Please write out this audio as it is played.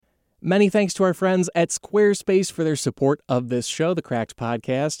Many thanks to our friends at Squarespace for their support of this show, The Cracked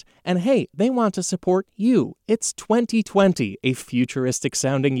Podcast. And hey, they want to support you. It's 2020, a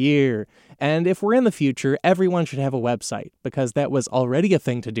futuristic-sounding year. And if we're in the future, everyone should have a website, because that was already a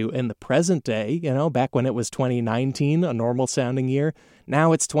thing to do in the present day, back when it was 2019, a normal-sounding year.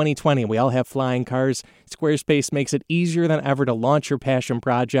 Now it's 2020, we all have flying cars. Squarespace makes it easier than ever to launch your passion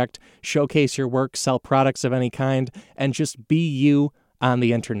project, showcase your work, sell products of any kind, and just be you on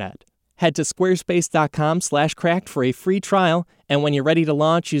the internet. Head to squarespace.com/cracked for a free trial, and when you're ready to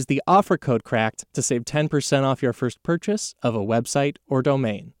launch, use the offer code CRACKED to save 10% off your first purchase of a website or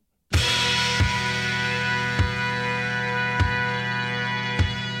domain.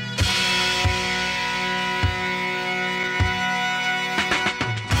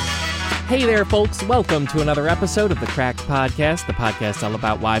 Hey there, folks. Welcome to another episode of The Cracked Podcast, the podcast all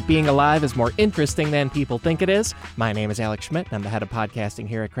about why being alive is more interesting than people think it is. My name is Alex Schmidt, and I'm the head of podcasting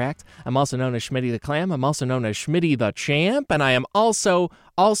here at Cracked. I'm also known as Schmitty the Clam. I'm also known as Schmitty the Champ, and I am also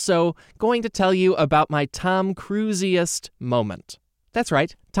going to tell you about my Tom Cruisiest moment. That's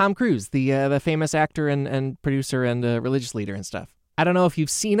right, Tom Cruise, the famous actor and producer and religious leader and stuff. I don't know if you've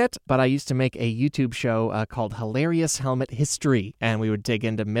seen it, but I used to make a YouTube show called Hilarious Helmet History, and we would dig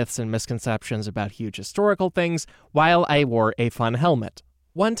into myths and misconceptions about huge historical things while I wore a fun helmet.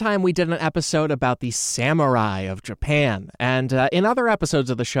 One time we did an episode about the samurai of Japan, and in other episodes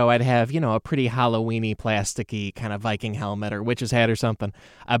of the show I'd have, a pretty Halloween-y, plasticky kind of Viking helmet or witch's hat or something.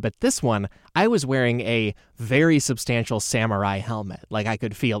 But this one, I was wearing a very substantial samurai helmet. Like, I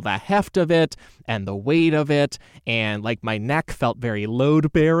could feel the heft of it and the weight of it, and like my neck felt very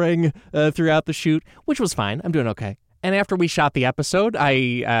load-bearing throughout the shoot, which was fine. I'm doing okay. And after we shot the episode,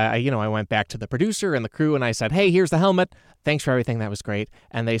 I went back to the producer and the crew and I said, hey, here's the helmet. Thanks for everything. That was great.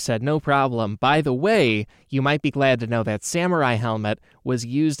 And they said, no problem. By the way, you might be glad to know that samurai helmet was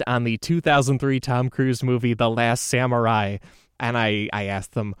used on the 2003 Tom Cruise movie, The Last Samurai. And I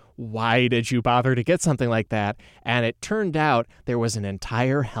asked them, why did you bother to get something like that? And it turned out there was an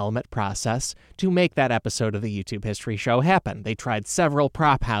entire helmet process to make that episode of the YouTube History Show happen. They tried several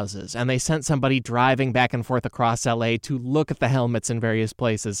prop houses, and they sent somebody driving back and forth across LA to look at the helmets in various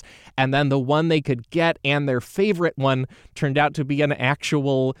places. And then the one they could get, and their favorite one, turned out to be an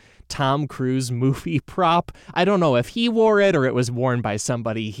actual Tom Cruise movie prop. I don't know if he wore it or it was worn by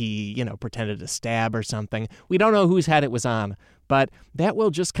somebody he, pretended to stab or something. We don't know whose head it was on, but that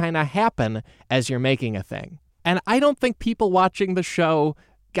will just kind of happen as you're making a thing. And I don't think people watching the show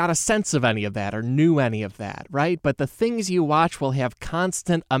got a sense of any of that or knew any of that, right? But the things you watch will have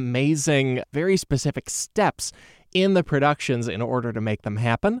constant, amazing, very specific steps in the productions in order to make them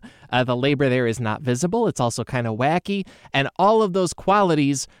happen. The labor there is not visible. It's also kind of wacky. And all of those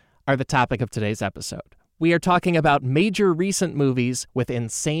qualities are the topic of today's episode. We are talking about major recent movies with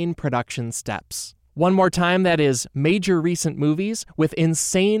insane production steps. One more time, that is major recent movies with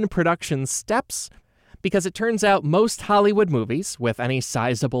insane production steps, because it turns out most Hollywood movies with any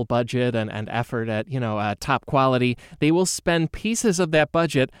sizable budget and effort at, top quality, they will spend pieces of that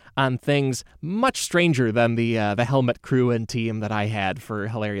budget on things much stranger than the helmet crew and team that I had for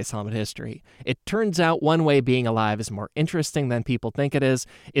Hilarious Helmet History. It turns out one way being alive is more interesting than people think it is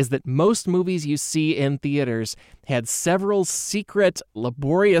that most movies you see in theaters had several secret,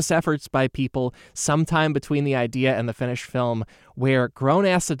 laborious efforts by people sometime between the idea and the finished film, where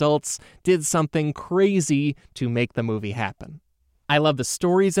grown-ass adults did something crazy to make the movie happen. I love the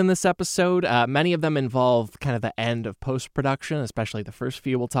stories in this episode. Many of them involve kind of the end of post-production, especially the first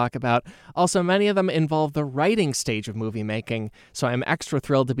few we'll talk about. Also, many of them involve the writing stage of movie making, so I'm extra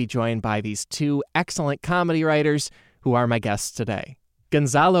thrilled to be joined by these two excellent comedy writers who are my guests today.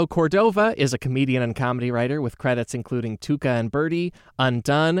 Gonzalo Cordova is a comedian and comedy writer with credits including Tuca and Birdie,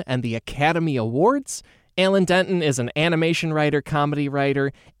 Undone, and the Academy Awards. Alan Denton is an animation writer, comedy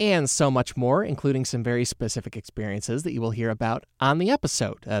writer, and so much more, including some very specific experiences that you will hear about on the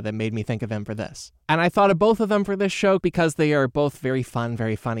episode that made me think of him for this. And I thought of both of them for this show because they are both very fun,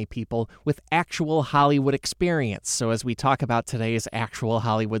 very funny people with actual Hollywood experience. So as we talk about today's actual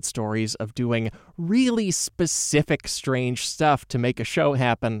Hollywood stories of doing really specific, strange stuff to make a show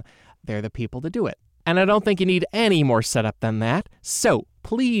happen, they're the people to do it. And I don't think you need any more setup than that. So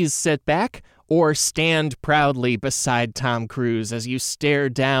please sit back or stand proudly beside Tom Cruise as you stare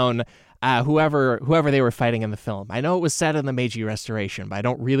down whoever they were fighting in the film. I know it was set in the Meiji Restoration, but I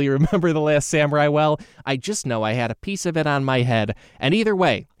don't really remember The Last Samurai well. I just know I had a piece of it on my head. And either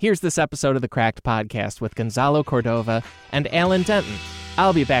way, here's this episode of The Cracked Podcast with Gonzalo Cordova and Alan Denton.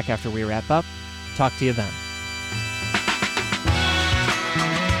 I'll be back after we wrap up. Talk to you then.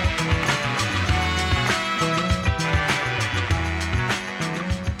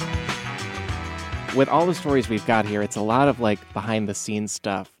 With all the stories we've got here, it's a lot of like behind the scenes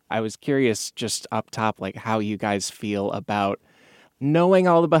stuff. I was curious just up top, like how you guys feel about knowing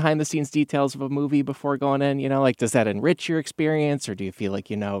all the behind the scenes details of a movie before going in, like does that enrich your experience or do you feel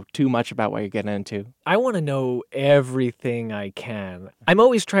like you know too much about what you're getting into? I want to know everything I can. I'm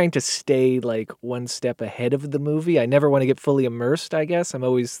always trying to stay like one step ahead of the movie. I never want to get fully immersed, I guess. I'm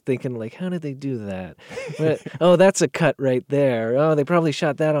always thinking like, how did they do that? Oh, that's a cut right there. Oh, they probably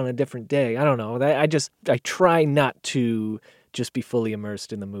shot that on a different day. I don't know. I try not to just be fully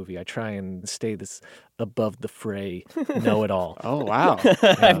immersed in the movie. I try and stay this above the fray, know it all. Oh, wow.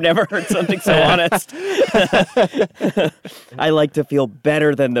 Yeah. I've never heard something so honest. I like to feel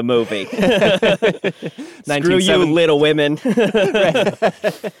better than the movie. Screw you, Little Women.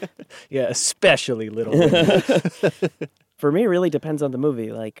 Yeah, especially Little Women. For me, it really depends on the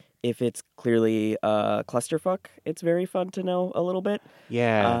movie. Like, if it's clearly a clusterfuck, it's very fun to know a little bit.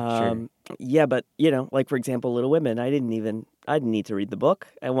 Yeah, sure. Yeah, but, like, for example, Little Women, I didn't need to read the book.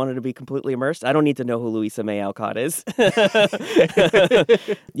 I wanted to be completely immersed. I don't need to know who Louisa May Alcott is.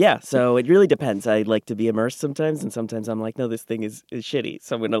 Yeah, so it really depends. I like to be immersed sometimes, and sometimes I'm like, no, this thing is shitty.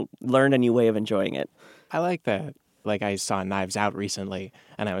 So I'm going to learn a new way of enjoying it. I like that. Like, I saw Knives Out recently,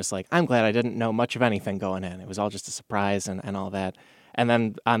 and I was like, I'm glad I didn't know much of anything going in. It was all just a surprise and all that. And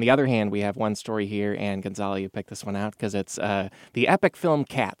then, on the other hand, we have one story here, and Gonzalo, you picked this one out, because it's the epic film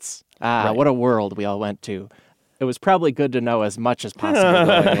Cats. Right. What a world we all went to. It was probably good to know as much as possible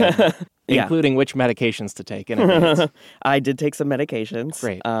going in, including which medications to take in advance. I did take some medications.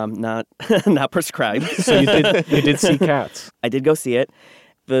 Great. Not prescribed. So you did see Cats. I did go see it.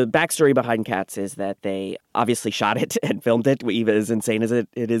 The backstory behind Cats is that they obviously shot it and filmed it, even as insane as it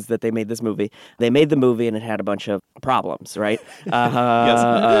is that they made this movie. They made the movie and it had a bunch of problems, right?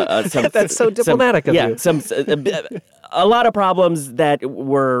 Yes. That's so diplomatic of you. A lot of problems that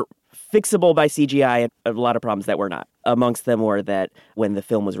were fixable by CGI and a lot of problems that were not. Amongst them were that when the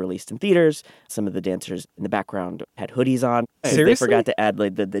film was released in theaters, some of the dancers in the background had hoodies on. Seriously? They forgot to add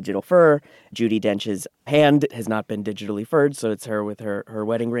the digital fur. Judi Dench's hand has not been digitally furred, so it's her with her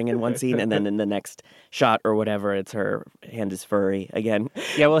wedding ring in one scene, and then in the next shot or whatever, it's her hand is furry again.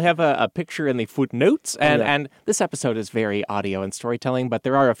 Yeah, we'll have a picture in the footnotes, and this episode is very audio and storytelling, but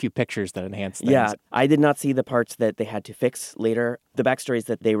there are a few pictures that enhance things. Yeah, I did not see the parts that they had to fix later. The backstory is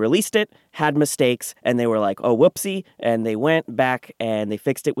that they released it, had mistakes, and they were like, oh, whoopsie, and they went back and they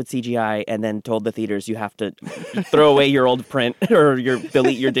fixed it with CGI and then told the theaters, you have to throw away your old print or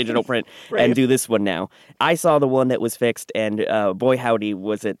delete your digital print and do this one now. I saw the one that was fixed, and boy howdy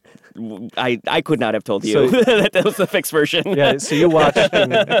was it. I could not have told you that was the fixed version. Yeah, so you watched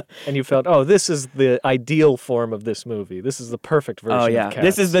and you felt, oh, this is the ideal form of this movie. This is the perfect version of Cats.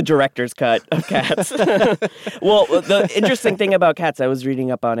 This is the director's cut of Cats. Well, the interesting thing about Cats, I was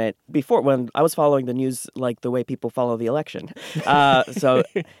reading up on it before when I was following the news like the way people follow the election. So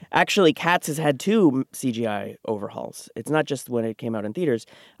actually, Cats has had 2 CGI overhauls. It's not just when it came out in theaters.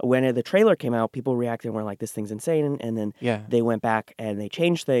 When the trailer came out, people reacted and were like, this thing's insane. And then they went back and they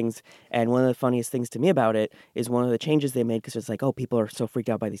changed things. And one of the funniest things to me about it is one of the changes they made, because it's like, oh, people are so freaked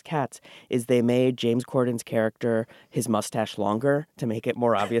out by these cats, is they made James Corden's character, his mustache longer to make it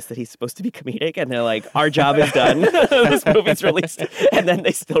more obvious that he's supposed to be comedic. And they're like, our job is done. This movie's released. And then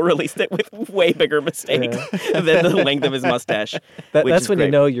they still released it with way bigger mistakes than the length of his mustache. That's when great.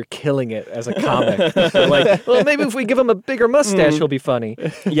 You know you're killing it as a comic. You're like, well, maybe if we give him a bigger mustache, he'll be funny.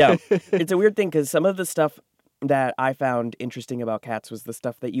 Yeah. It's a weird thing, because some of the stuff that I found interesting about Cats was the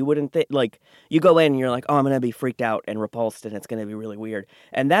stuff that you wouldn't think. Like, you go in and you're like, oh, I'm going to be freaked out and repulsed and it's going to be really weird.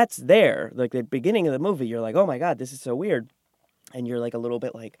 And that's there. Like, the beginning of the movie, you're like, oh my God, this is so weird. And you're like a little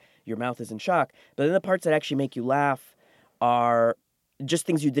bit like, your mouth is in shock. But then the parts that actually make you laugh are just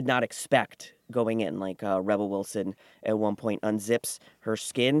things you did not expect going in. Like Rebel Wilson at one point unzips her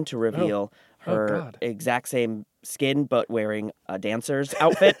skin to reveal her exact same skin, but wearing a dancer's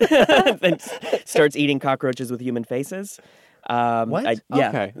outfit, then starts eating cockroaches with human faces. What?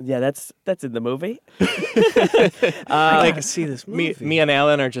 Yeah, that's in the movie. I like to see this movie. Me and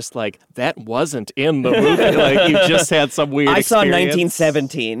Alan are just like, that wasn't in the movie. Like, you just had some weird experience. Saw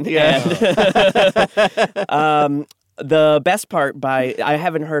 1917. Yeah. The best part I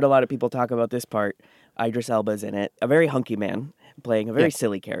haven't heard a lot of people talk about this part. Idris Elba's in it, a very hunky man playing a very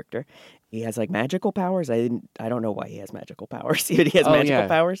silly character. He has like magical powers. I don't know why he has magical powers. He has magical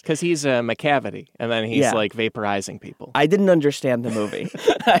powers because he's a McCavity, and then he's like vaporizing people. I didn't understand the movie.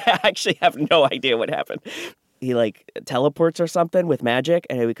 I actually have no idea what happened. he like teleports or something with magic,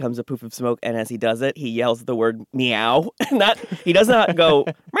 and it becomes a poof of smoke. And as he does it, he yells the word meow. He does not go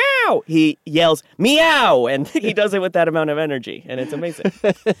meow. He yells meow, and he does it with that amount of energy, and it's amazing.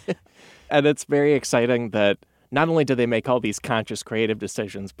 And it's very exciting that not only did they make all these conscious creative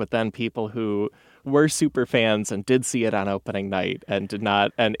decisions, but then people who were super fans and did see it on opening night and did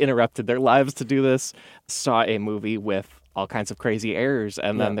not and interrupted their lives to do this saw a movie with all kinds of crazy errors,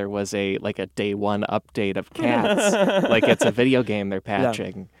 and then there was a day one update of Cats, like it's a video game they're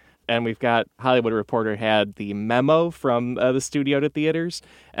patching. Yeah. And we've got Hollywood Reporter had the memo from the studio to theaters,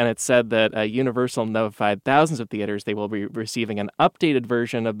 and it said that Universal notified thousands of theaters they will be receiving an updated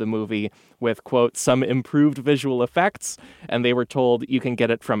version of the movie with, quote, some improved visual effects, and they were told you can get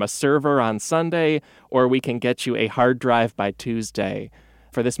it from a server on Sunday, or we can get you a hard drive by Tuesday,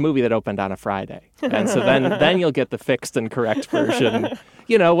 for this movie that opened on a Friday. And so then you'll get the fixed and correct version,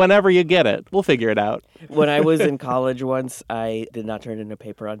 whenever you get it. We'll figure it out. When I was in college once, I did not turn in a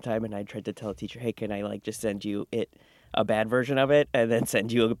paper on time, and I tried to tell a teacher, hey, can I just send you a bad version of it and then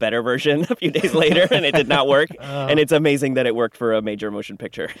send you a better version a few days later, and it did not work. And it's amazing that it worked for a major motion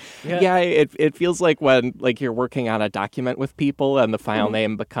picture. Yeah, it feels like when you're working on a document with people and the file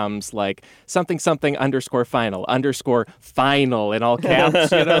name becomes something _final _ in all caps,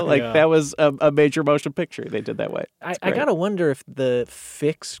 that was a major motion picture. They did that way. I gotta wonder if the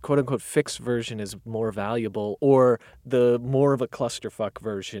fixed, quote unquote, fixed version is more valuable, or the more of a clusterfuck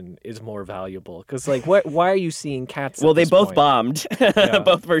version is more valuable. Because why are you seeing Cats? Well, they both bombed. Yeah.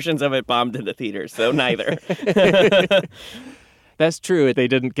 Both versions of it bombed in the theaters, so neither. That's true. They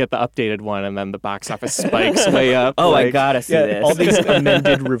didn't get the updated one, and then the box office spikes way up. Oh, I gotta see this. All these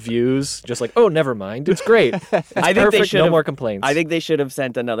amended reviews, just oh, never mind. It's great. It's I think perfect. They should no more complaints. I think they should have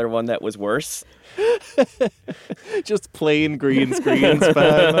sent another one that was worse. Just plain green screens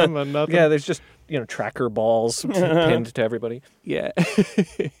behind them and nothing. Yeah, there's just tracker balls pinned to everybody. Yeah.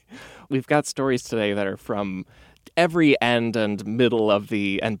 We've got stories today that are from every end and middle of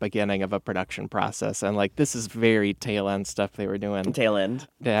the and beginning of a production process, and this is very tail end stuff they were doing. Tail end.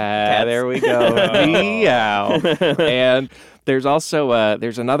 Yeah, there we go. Meow. And there's also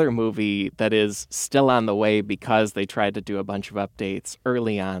there's another movie that is still on the way because they tried to do a bunch of updates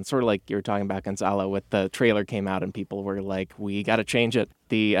early on, sort of like you were talking about, Gonzalo, with the trailer came out and people were like, we got to change it.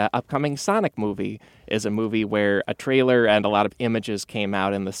 The upcoming Sonic movie is a movie where a trailer and a lot of images came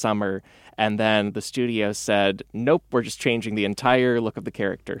out in the summer, and then the studio said, nope, we're just changing the entire look of the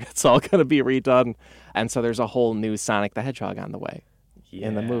character. It's all going to be redone. And so there's a whole new Sonic the Hedgehog on the way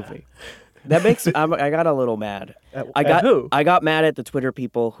in the movie. That makes I got a little mad. I got mad at the Twitter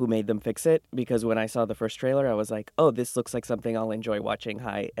people who made them fix it, because when I saw the first trailer, I was like, "Oh, this looks like something I'll enjoy watching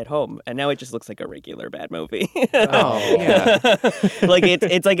high at home." And now it just looks like a regular bad movie. Oh, yeah.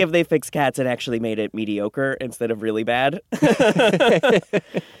 It's like if they fixed Cats and actually made it mediocre instead of really bad.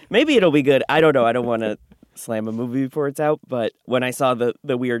 Maybe it'll be good. I don't know. I don't want to slam a movie before it's out, but when I saw the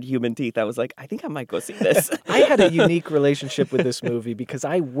weird human teeth, I was like, I think I might go see this. I had a unique relationship with this movie because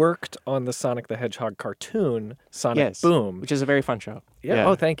I worked on the Sonic the Hedgehog cartoon, Sonic Boom, which is a very fun show. Yeah.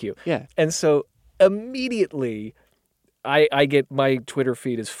 Oh, thank you. Yeah. And so immediately I get, my Twitter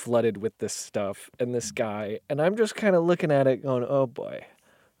feed is flooded with this stuff and this guy, and I'm just kind of looking at it going, oh boy,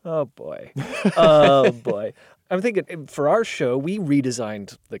 oh boy, oh boy. I'm thinking, for our show, we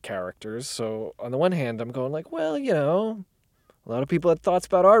redesigned the characters. So on the one hand, I'm going well, a lot of people had thoughts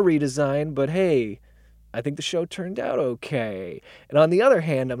about our redesign, but hey, I think the show turned out okay. And on the other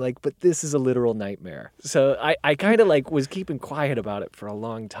hand, I'm like, but this is a literal nightmare. So I kind of was keeping quiet about it for a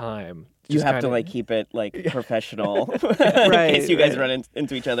long time. You have to keep it professional, in case you guys run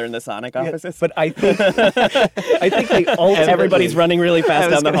into each other in the Sonic offices. But I think they ultimately, everybody's running really fast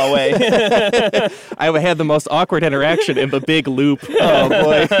down the hallway. I had the most awkward interaction in the big loop. Oh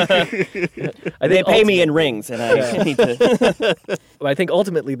boy! They pay me in rings, and I need to. I think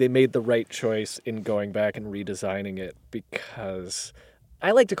ultimately they made the right choice in going back and redesigning it, because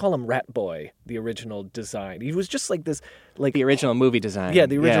I like to call him Rat Boy, the original design. He was just this, the original movie design. Yeah,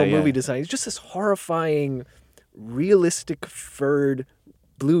 the original movie design. He's just this horrifying, realistic furred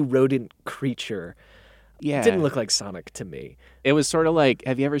blue rodent creature. Yeah, it didn't look like Sonic to me. It was sort of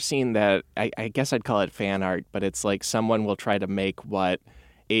have you ever seen that? I guess I'd call it fan art, but it's someone will try to make what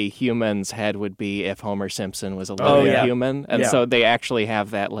a human's head would be if Homer Simpson was a living human. And so they actually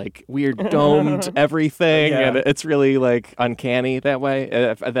have that weird domed everything. And it's really uncanny that way.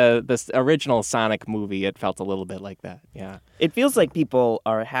 The original Sonic movie, it felt a little bit like that. Yeah. It feels like people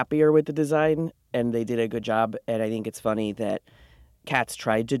are happier with the design and they did a good job. And I think it's funny that Cats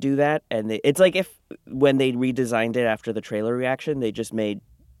tried to do that. And it's if when they redesigned it after the trailer reaction, they just made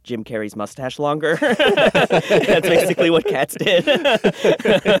Jim Carrey's mustache longer. That's basically what Cats did.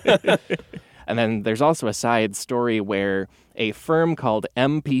 And then there's also a side story where a firm called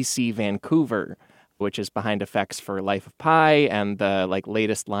MPC Vancouver, which is behind effects for Life of Pi and the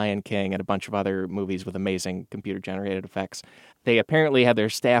latest Lion King and a bunch of other movies with amazing computer-generated effects. They apparently had their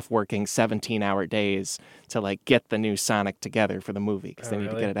staff working 17-hour days to get the new Sonic together for the movie because they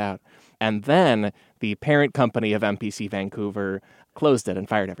need to get it out. And then the parent company of MPC Vancouver closed it and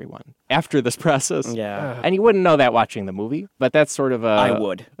fired everyone after this process. Yeah. And you wouldn't know that watching the movie, but that's sort of a... I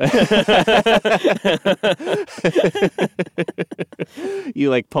would.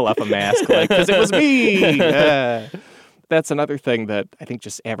 You pull up a mask because it was me. That's another thing that I think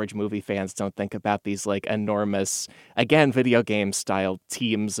just average movie fans don't think about, these enormous, again, video game style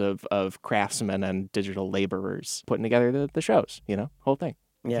teams of craftsmen and digital laborers putting together the shows, whole thing.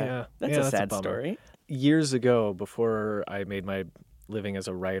 Yeah. That's a sad story. Years ago, before I made my living as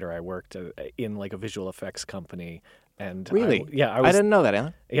a writer, I worked in a visual effects company. And really? I didn't know that,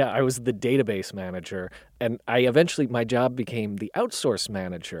 Alan. Yeah, I was the database manager. And my job became the outsource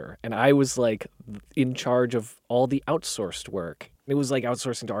manager. And I was in charge of all the outsourced work. It was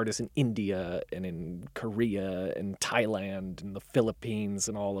outsourcing to artists in India and in Korea and Thailand and the Philippines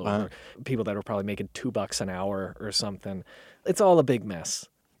and all over. Wow. People that were probably making $2 an hour or something. It's all a big mess.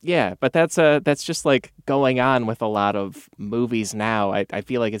 Yeah, but that's just going on with a lot of movies now. I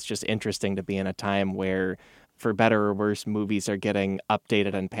feel like it's just interesting to be in a time where, for better or worse, movies are getting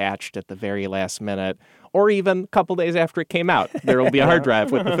updated and patched at the very last minute, or even a couple days after it came out. There will be a hard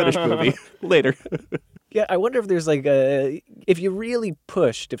drive with the finished movie later. Yeah, I wonder if there's if you really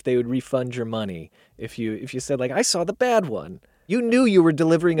pushed, if they would refund your money. If you said I saw the bad one. You knew you were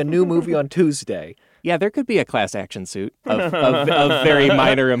delivering a new movie on Tuesday. Yeah, there could be a class action suit of very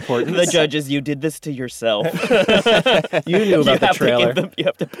minor importance. The judges, you did this to yourself. You knew about the trailer. You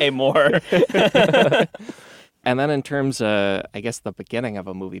have to pay more. And then in terms of, I guess, the beginning of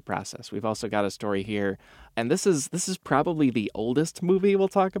a movie process, we've also got a story here. And this is probably the oldest movie we'll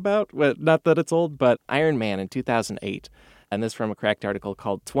talk about. Well, not that it's old, but Iron Man in 2008. And this from a Cracked article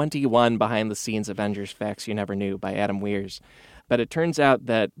called 21 Behind the Scenes Avengers Facts You Never Knew by Adam Weers. But it turns out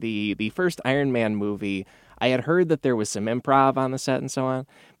that the first Iron Man movie, I had heard that there was some improv on the set and so on,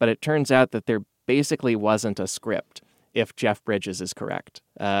 but it turns out that there basically wasn't a script, if Jeff Bridges is correct,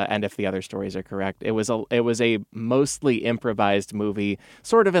 and if the other stories are correct. It was a mostly improvised movie,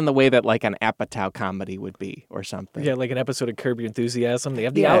 sort of in the way that an Apatow comedy would be or something. Yeah, like an episode of Curb Your Enthusiasm. They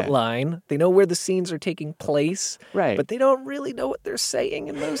have the outline. They know where the scenes are taking place. Right. But they don't really know what they're saying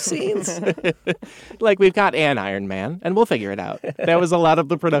in those scenes. We've got an Iron Man, and we'll figure it out. That was a lot of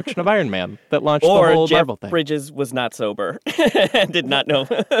the production of Iron Man that launched the whole Jeff Marvel thing. Bridges was not sober and did not know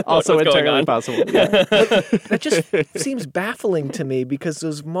also what was going entirely on. possible. Yeah. That just seems baffling to me because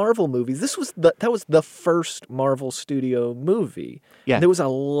those Marvel movies, that was the first Marvel studio movie. Yeah. There was a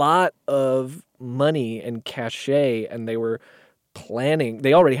lot of money and cachet, and they were planning.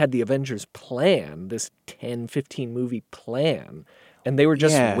 They already had the Avengers plan, this 10, 15 movie plan, and they were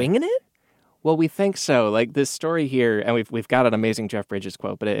just winging it? Well, we think so. This story here, and we've got an amazing Jeff Bridges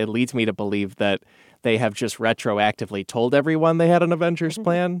quote, but it leads me to believe that they have just retroactively told everyone they had an Avengers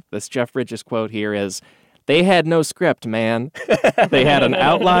plan. This Jeff Bridges quote here is, "They had no script, man. They had an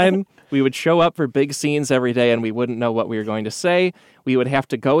outline. We would show up for big scenes every day and we wouldn't know what we were going to say. We would have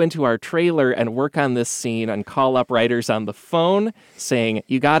to go into our trailer and work on this scene and call up writers on the phone saying,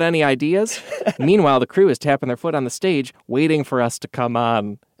 'You got any ideas?' Meanwhile, the crew is tapping their foot on the stage, waiting for us to come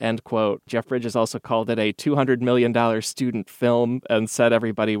on." End quote. Jeff Bridges also called it a $200 million student film and said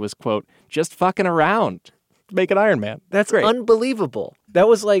everybody was, quote, "just fucking around. Make an Iron Man." That's great. unbelievable. That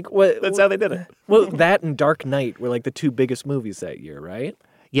was what... That's how they did it. Well, that and Dark Knight were the two biggest movies that year, right?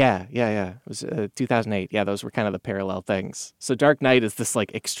 Yeah. It was 2008. Yeah, those were kind of the parallel things. So Dark Knight is this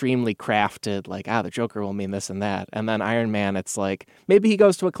extremely crafted, the Joker will mean this and that. And then Iron Man, it's maybe he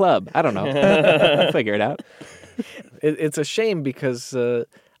goes to a club. I don't know. I'll figure it out. It's a shame because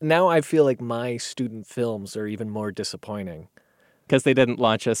now I feel like my student films are even more disappointing. Because they didn't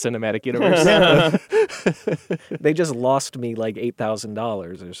launch a cinematic universe. They just lost me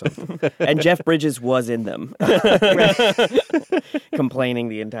 $8,000 or something. And Jeff Bridges was in them. Complaining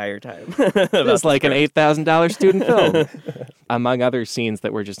the entire time. It was an $8,000 student film. Among other scenes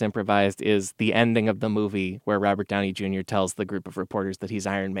that were just improvised is the ending of the movie where Robert Downey Jr. tells the group of reporters that he's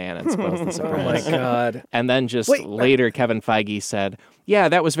Iron Man and spoils the surprise. Oh my God. And then later Kevin Feige said, yeah,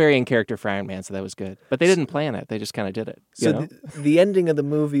 that was very in character for Iron Man, so that was good. But they didn't plan it. They just kind of did it. So the ending of the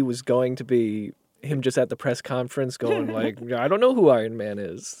movie was going to be him just at the press conference going like, I don't know who Iron Man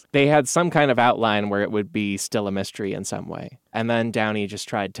is. They had some kind of outline where it would be still a mystery in some way. And then Downey just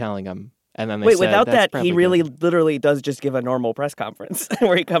tried telling him. And then they Wait, said, without "That's that, probably he really good." literally does just give a normal press conference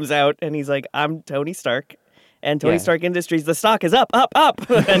where he comes out and he's like, I'm Tony Stark. And Tony Yeah. Stark Industries, the stock is up, up, up.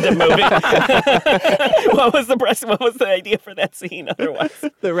 End of movie. What was the idea for that scene otherwise?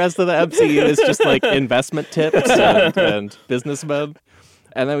 The rest of the MCU is just like investment tips and businessmen.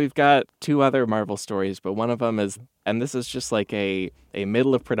 And then we've got two other Marvel stories, but one of them is, and this is just like a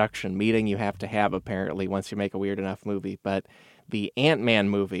middle of production meeting you have to have apparently once you make a weird enough movie. But the Ant-Man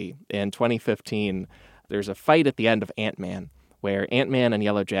movie in 2015, there's a fight at the end of Ant-Man where Ant-Man and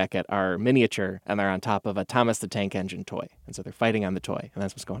Yellow Jacket are miniature and they're on top of a Thomas the Tank Engine toy. And so they're fighting on the toy, and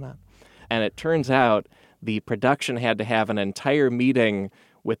that's what's going on. And it turns out the production had to have an entire meeting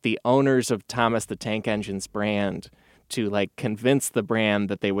with the owners of Thomas the Tank Engine's brand to like convince the brand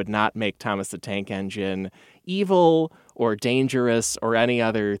that they would not make Thomas the Tank Engine evil or dangerous or any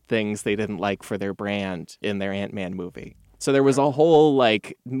other things they didn't like for their brand in their Ant-Man movie. So there was a whole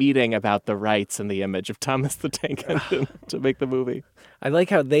like meeting about the rights and the image of Thomas the Tank Engine to make the movie. I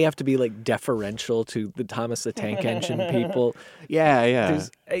like how they have to be like deferential to the Thomas the Tank Engine people. Yeah. There's,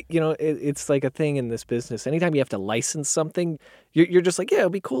 it's like a thing in this business. Anytime you have to license something, you're just like, yeah,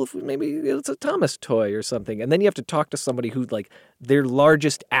 it'd be cool if maybe it's a Thomas toy or something. And then you have to talk to somebody who like their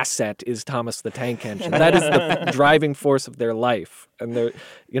largest asset is Thomas the Tank Engine. That is the driving force of their life. And they're,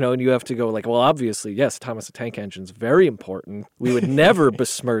 and you have to go like, well, obviously, yes, Thomas the Tank Engine's very important. We would never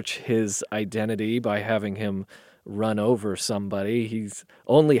besmirch his identity by having him run over somebody. He's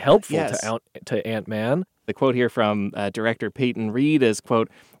only helpful to Ant-Man. The quote here from director Peyton Reed is, quote,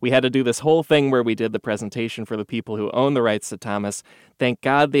 "We had to do this whole thing where we did the presentation for the people who own the rights to Thomas. Thank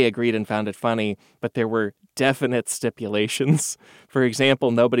God they agreed and found it funny, but there were definite stipulations. For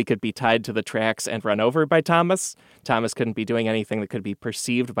example, nobody could be tied to the tracks and run over by Thomas. Thomas couldn't be doing anything that could be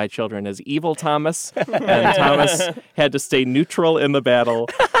perceived by children as evil Thomas. And Thomas had to stay neutral in the battle,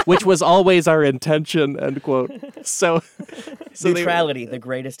 which was always our intention," end quote. So Neutrality, the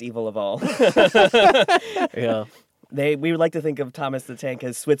greatest evil of all. Yeah. We would like to think of Thomas the Tank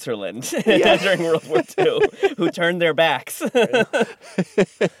as Switzerland during World War II, who turned their backs.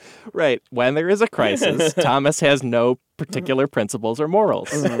 Right. When there is a crisis, Thomas has no particular principles or morals.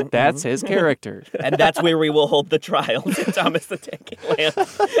 That's his character. And that's where we will hold the trial to Thomas the Tank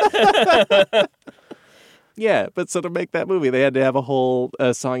Engine. Yeah, but so to make that movie, they had to have a whole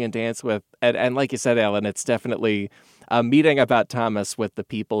song and dance with, and like you said, Alan, it's definitely a meeting about Thomas with the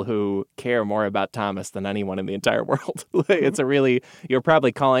people who care more about Thomas than anyone in the entire world. It's a really, you're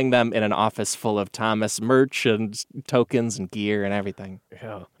probably calling them in an office full of Thomas merch and tokens and gear and everything.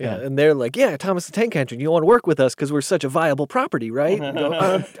 Yeah. And they're like, yeah, Thomas the Tank Engine, you want to work with us because we're such a viable property, right? And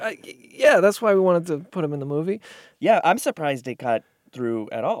go, yeah, that's why we wanted to put him in the movie. Yeah, I'm surprised it got through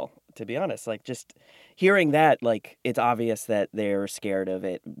at all, to be honest. Like, just hearing that, like, it's obvious that they're scared of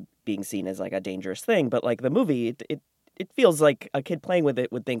it being seen as, like, a dangerous thing. But, like, the movie, it feels like a kid playing with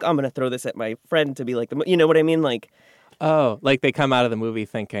it would think, I'm going to throw this at my friend to be like, you know what I mean? Like, oh, like they come out of the movie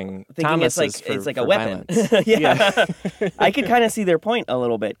thinking Thomas it's like a weapon. Yeah. I could kind of see their point a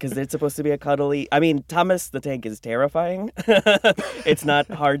little bit because it's supposed to be a cuddly. I mean, Thomas the Tank is terrifying. It's not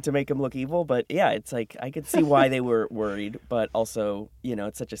hard to make him look evil, but yeah, it's like I could see why they were worried, but also,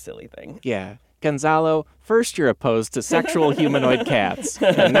 it's such a silly thing. Yeah. Gonzalo, first you're opposed to sexual humanoid cats,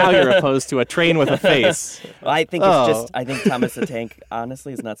 and now you're opposed to a train with a face. I think I think Thomas the Tank,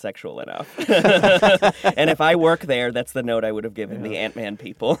 honestly, is not sexual enough. And if I work there, that's the note I would have given the Ant-Man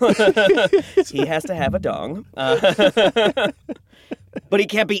people. He has to have a dong. But he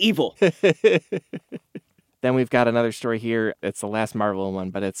can't be evil. Then we've got another story here. It's the last Marvel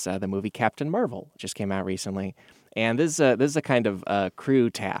one, but it's the movie Captain Marvel. It just came out recently. And this is a kind of crew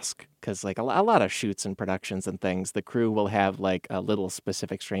task because like a lot of shoots and productions and things, the crew will have like a little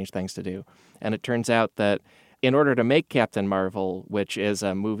specific strange things to do. And it turns out that in order to make Captain Marvel, which is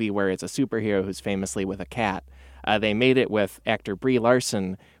a movie where it's a superhero who's famously with a cat, they made it with actor Brie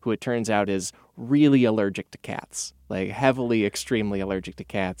Larson, who it turns out is really allergic to cats, like heavily, extremely allergic to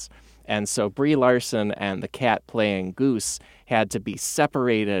cats. And so Brie Larson and the cat playing Goose had to be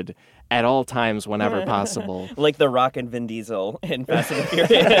separated at all times whenever possible. Like The Rock and Vin Diesel in Fast and the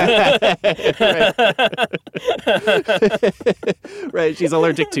Furious. Right, she's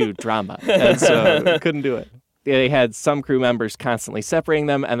allergic to drama, and so couldn't do it. They had some crew members constantly separating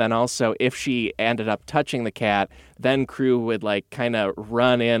them, and then also if she ended up touching the cat, then crew would like kind of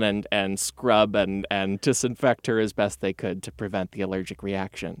run in and scrub and disinfect her as best they could to prevent the allergic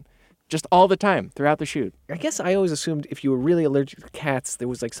reaction. just all the time throughout the shoot. I guess I always assumed if you were really allergic to cats, there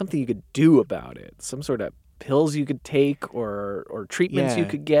was like something you could do about it. Some sort of pills you could take or treatments you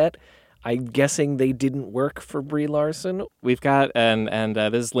could get. I'm guessing they didn't work for Brie Larson. We've got, and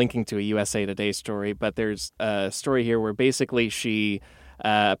this is linking to a USA Today story, but there's a story here where basically she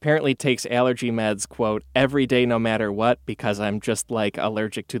apparently takes allergy meds, quote, every day no matter what, because I'm just like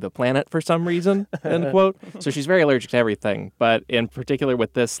allergic to the planet for some reason, end quote. So she's very allergic to everything. But in particular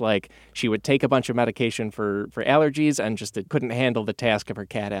with this, like, she would take a bunch of medication for allergies and just couldn't handle the task of her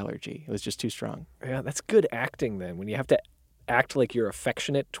cat allergy. It was just too strong. Yeah, that's good acting then. When you have to act like you're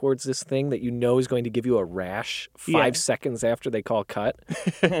affectionate towards this thing that you know is going to give you a rash 5 seconds after they call cut.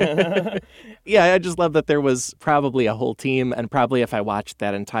 Yeah, I just love that there was probably a whole team, and probably if I watched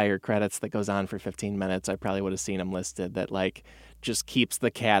that entire credits that goes on for 15 minutes, I probably would have seen them listed that, like, just keeps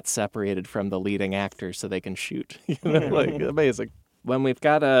the cat separated from the leading actor so they can shoot. Like, amazing. When we've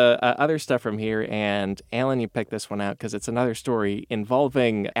got other stuff from here, and Alan, you picked this one out because it's another story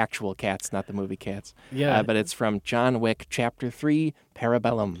involving actual cats, not the movie Cats. Yeah. But it's from John Wick, Chapter 3,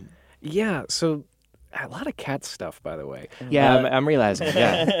 Parabellum. Yeah, so a lot of cat stuff, by the way. Yeah, I'm realizing,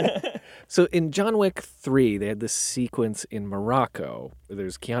 yeah. So in John Wick 3, they had this sequence in Morocco.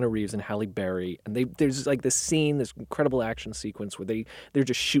 There's Keanu Reeves and Halle Berry, and there's like this scene, this incredible action sequence where they're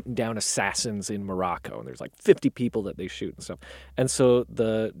just shooting down assassins in Morocco, and there's like 50 people that they shoot and stuff. And so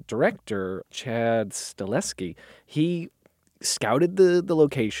the director, Chad Stahelski, he scouted the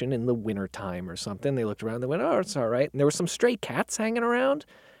location in the wintertime or something. They looked around, they went, oh, it's all right. And there were some stray cats hanging around,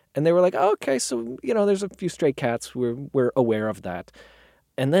 and they were like, oh, okay, so, there's a few stray cats. We're aware of that.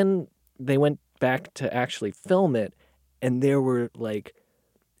 And then they went back to actually film it, and there were like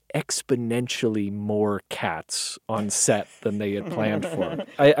exponentially more cats on set than they had planned for.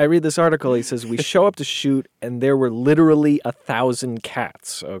 I read this article. He says, we show up to shoot, and there were literally 1,000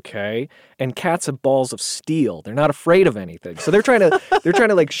 cats, okay? And cats have balls of steel. They're not afraid of anything. So they're trying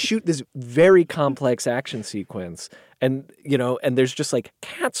to like shoot this very complex action sequence, and and there's just like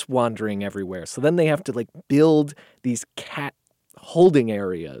cats wandering everywhere. So then they have to like build these cat holding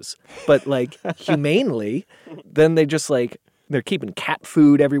areas, but like humanely. Then they just like, they're keeping cat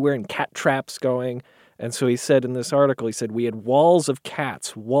food everywhere and cat traps going. And so he said in this article, he said, we had walls of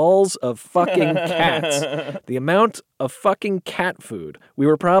cats, walls of fucking cats. The amount of fucking cat food. We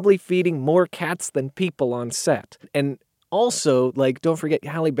were probably feeding more cats than people on set. And also, like, don't forget,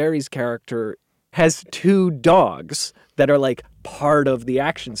 Halle Berry's character has 2 dogs that are like part of the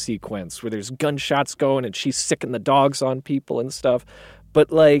action sequence where there's gunshots going and she's sicking the dogs on people and stuff.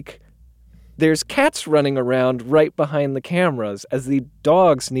 But like, there's cats running around right behind the cameras as the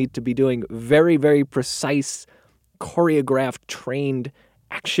dogs need to be doing very, very precise, choreographed, trained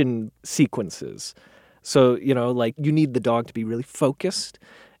action sequences. So, like, you need the dog to be really focused.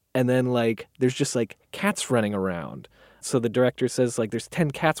 And then like, there's just like cats running around. So the director says, like, there's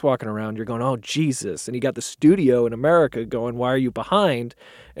 10 cats walking around. You're going, oh, Jesus. And you got the studio in America going, why are you behind?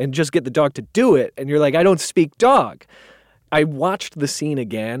 And just get the dog to do it. And you're like, I don't speak dog. I watched the scene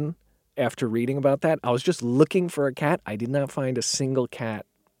again after reading about that. I was just looking for a cat. I did not find a single cat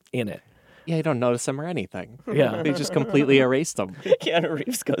in it. Yeah, you don't notice them or anything. Yeah. They just completely erased them. Keanu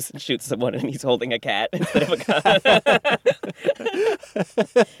Reeves goes and shoots someone and he's holding a cat instead of a gun.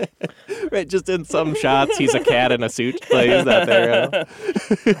 Right, just in some shots, he's a cat in a suit. Like, is that there?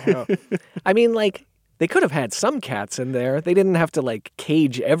 I mean, like, they could have had some cats in there. They didn't have to, like,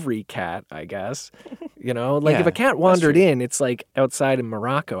 cage every cat, I guess. Like, if a cat wandered in, it's like outside in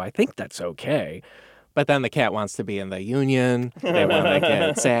Morocco. I think that's okay. But then the cat wants to be in the union. They want to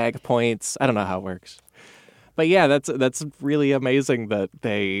get SAG points. I don't know how it works. But yeah, that's really amazing that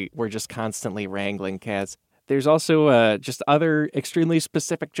they were just constantly wrangling cats. There's also just other extremely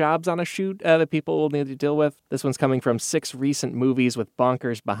specific jobs on a shoot that people will need to deal with. This one's coming from 6 recent movies with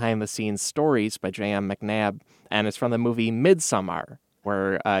bonkers behind-the-scenes stories by J.M. McNabb, and it's from the movie Midsommar,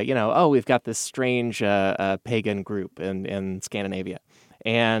 where, we've got this strange pagan group in Scandinavia.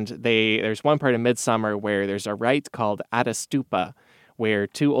 And there's one part in Midsommar where there's a rite called Adastupa, where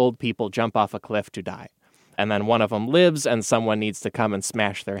 2 old people jump off a cliff to die. And then one of them lives, and someone needs to come and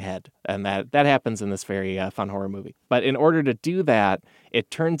smash their head. And that happens in this very fun horror movie. But in order to do that,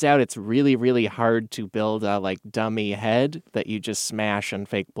 it turns out it's really, really hard to build a dummy head that you just smash and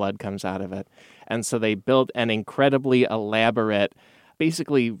fake blood comes out of it. And so they built an incredibly elaborate,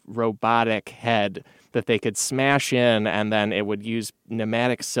 basically robotic head that they could smash in, and then it would use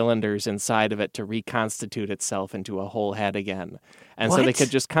pneumatic cylinders inside of it to reconstitute itself into a whole head again. And so they could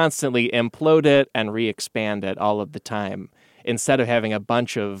just constantly implode it and re-expand it all of the time, instead of having a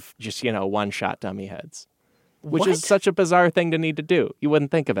bunch of just, one-shot dummy heads. which What? is such a bizarre thing to need to do. You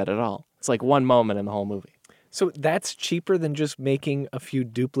wouldn't think of it at all. It's like one moment in the whole movie. So that's cheaper than just making a few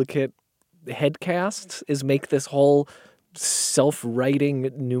duplicate head casts, is make this whole self-writing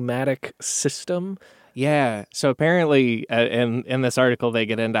pneumatic system? Yeah. So apparently, in this article, they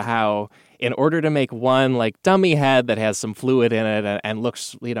get into how, in order to make one like dummy head that has some fluid in it and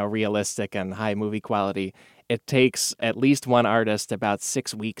looks, realistic and high movie quality, it takes at least one artist about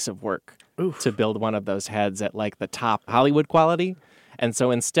 6 weeks of work to build one of those heads at like the top Hollywood quality. And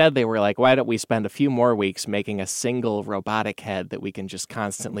so instead, they were like, why don't we spend a few more weeks making a single robotic head that we can just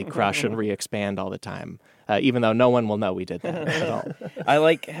constantly crush and re-expand all the time, even though no one will know we did that at all. I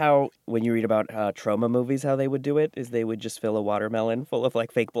like how when you read about trauma movies, how they would do it is they would just fill a watermelon full of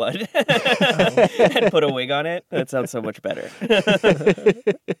like fake blood and put a wig on it. That sounds so much better.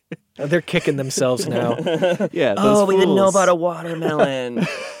 They're kicking themselves now. Yeah. Oh, we didn't know about a watermelon.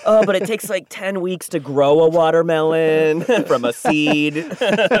 Oh, but it takes like 10 weeks to grow a watermelon from a seed. Yeah,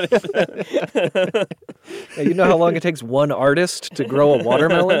 you know how long it takes one artist to grow a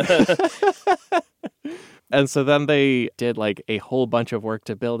watermelon? And so then they did like a whole bunch of work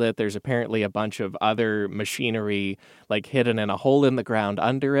to build it. There's apparently a bunch of other machinery like hidden in a hole in the ground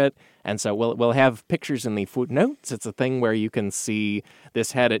under it. And so we'll have pictures in the footnotes. It's a thing where you can see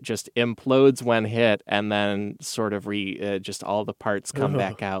this head. It just implodes when hit, and then sort of just all the parts come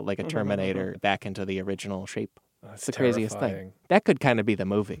back out like a Terminator back into the original shape. It's the craziest thing. That could kind of be the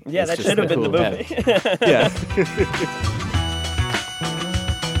movie. Yeah, It's that just should have been the cool movie. head. Yeah.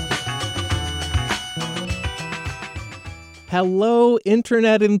 Hello,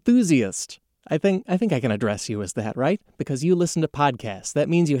 internet enthusiast. I think I can address you as that, right? Because you listen to podcasts. That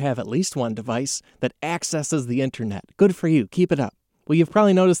means you have at least one device that accesses the internet. Good for you. Keep it up. Well, you've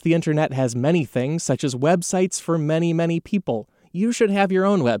probably noticed the internet has many things, such as websites for many, many people. You should have your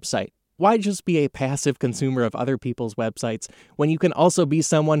own website. Why just be a passive consumer of other people's websites when you can also be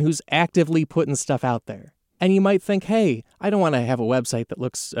someone who's actively putting stuff out there? And you might think, hey, I don't want to have a website that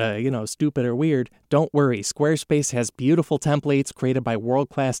looks, stupid or weird. Don't worry, Squarespace has beautiful templates created by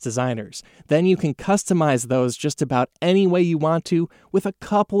world-class designers. Then you can customize those just about any way you want to with a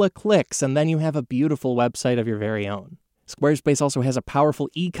couple of clicks, and then you have a beautiful website of your very own. Squarespace also has a powerful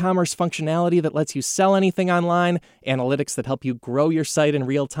e-commerce functionality that lets you sell anything online, analytics that help you grow your site in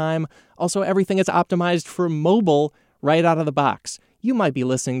real time. Also, everything is optimized for mobile right out of the box. You might be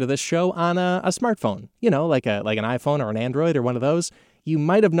listening to this show on a smartphone, like an iPhone or an Android or one of those. You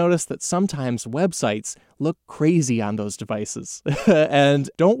might have noticed that sometimes websites look crazy on those devices. And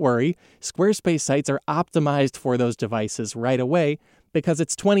don't worry, Squarespace sites are optimized for those devices right away. Because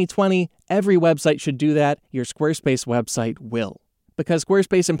it's 2020, every website should do that. Your Squarespace website will. Because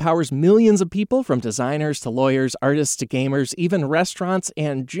Squarespace empowers millions of people, from designers to lawyers, artists to gamers, even restaurants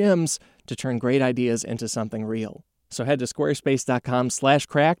and gyms, to turn great ideas into something real. So head to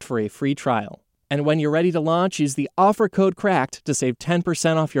squarespace.com/cracked for a free trial. And when you're ready to launch, use the offer code CRACKED to save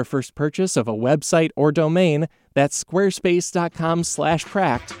 10% off your first purchase of a website or domain. That's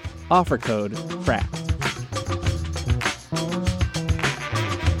squarespace.com/cracked, offer code CRACKED.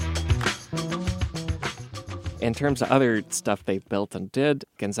 In terms of other stuff they've built and did,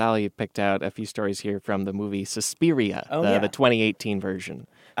 Gonzalo picked out a few stories here from the movie Suspiria, the 2018 version.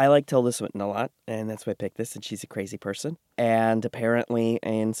 I like Tilda Swinton a lot, and that's why I picked this, and she's a crazy person. And apparently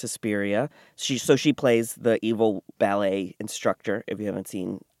in Suspiria, she plays the evil ballet instructor, if you haven't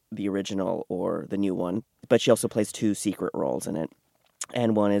seen the original or the new one. But she also plays two secret roles in it.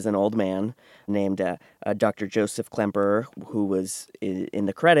 And one is an old man named Dr. Joseph Klemperer, who was in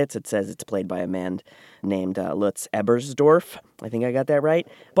the credits. It says it's played by a man named Lutz Ebersdorf. I think I got that right.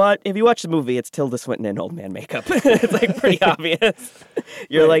 But if you watch the movie, it's Tilda Swinton in old man makeup. It's like pretty obvious.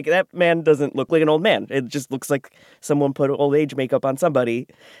 You're like, that man doesn't look like an old man. It just looks like someone put old age makeup on somebody.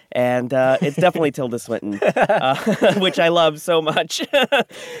 And it's definitely Tilda Swinton, which I love so much.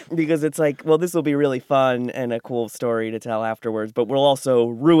 Because it's like, well, this will be really fun and a cool story to tell afterwards, but we'll also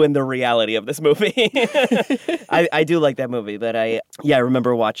ruin the reality of this movie. I do like that movie, but I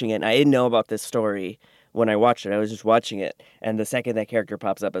remember watching it, and I didn't know about this story when I watched it. I was just watching it, and the second that character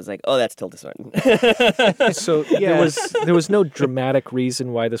pops up, I was like, oh, that's Tilda Swinton. So there was no dramatic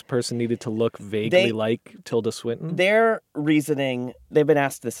reason why this person needed to look vaguely like Tilda Swinton? Their reasoning, they've been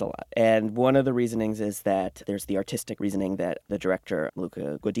asked this a lot, and one of the reasonings is that there's the artistic reasoning that the director,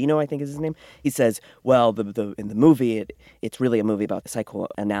 Luca Guadagnino, I think is his name, he says, well, in the movie, it's really a movie about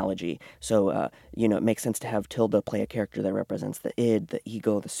psychoanalogy, so, it makes sense to have Tilda play a character that represents the id, the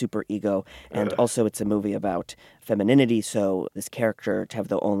ego, the superego, and also it's a movie movie about femininity, so this character to have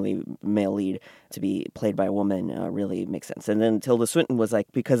the only male lead to be played by a woman really makes sense. And then Tilda Swinton was like,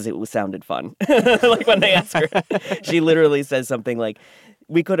 because it sounded fun. Like when they ask her, she literally says something like,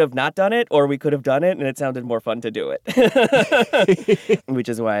 we could have not done it, or we could have done it, and it sounded more fun to do it. Which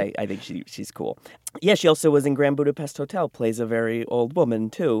is why I think she's cool. Yeah, she also was in Grand Budapest Hotel, plays a very old woman,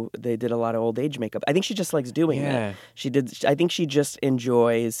 too. They did a lot of old age makeup. I think she just likes doing that. I think she just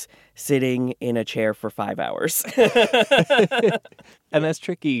enjoys sitting in a chair for 5 hours. And that's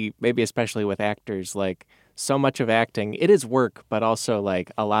tricky, maybe especially with actors, like, so much of acting, it is work, but also like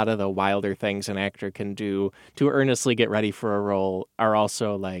a lot of the wilder things an actor can do to earnestly get ready for a role are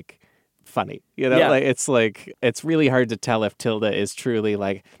also like funny. You know, it's really hard to tell if Tilda is truly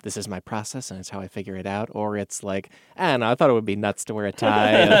like, this is my process and it's how I figure it out, or it's like, I don't know, I thought it would be nuts to wear a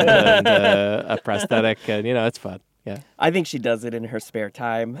tie and a prosthetic, and you know, it's fun. Yeah. I think she does it in her spare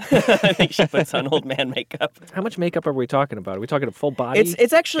time. I think she puts on old man makeup. How much makeup are we talking about? Are we talking a full body?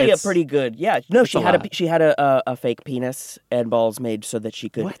 It's actually a pretty good. Yeah. No, she had a fake penis and balls made so that she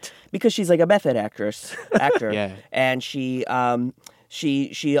could. What? Because she's like a method actor. Yeah. And she on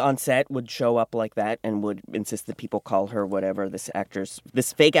set would show up like that and would insist that people call her whatever. This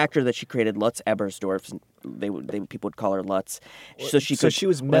fake actor that she created, Lutz Ebersdorf. People would call her Lutz. So she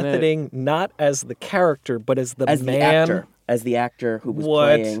was methoding not as the character, but as the actor who was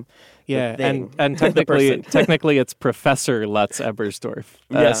playing. Yeah, and technically it's Professor Lutz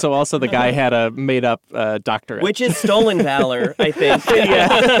Ebersdorf. So also the guy had a made-up doctorate. Which is stolen valor, I think.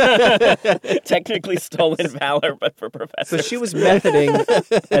 Yeah. Technically stolen valor, but for professors. So she was methoding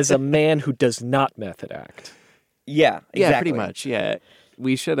as a man who does not method act. Yeah, exactly. Yeah, pretty much, yeah.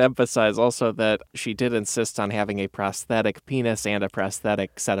 We should emphasize also that she did insist on having a prosthetic penis and a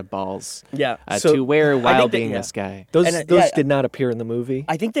prosthetic set of balls to wear while being this guy. Those did not appear in the movie?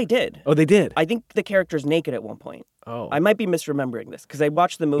 I think they did. Oh, they did? I think the character's naked at one point. Oh. I might be misremembering this, because I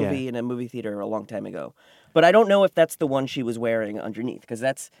watched the movie in a movie theater a long time ago. But I don't know if that's the one she was wearing underneath, because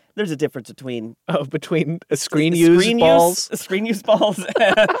there's a difference between... Oh, between screen-use balls? Screen-use balls.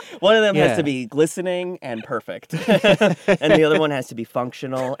 One of them has to be glistening and perfect. And the other one has to be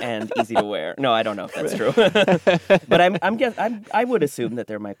functional and easy to wear. No, I don't know if that's true. But I would assume that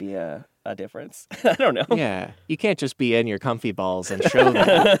there might be a difference. I don't know. Yeah. You can't just be in your comfy balls and show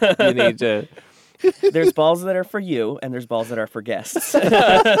them. You need to... There's balls that are for you, and there's balls that are for guests.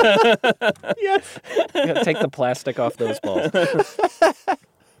 Yes. Take the plastic off those balls.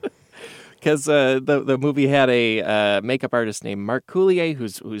 Because the movie had a makeup artist named Mark Coulier,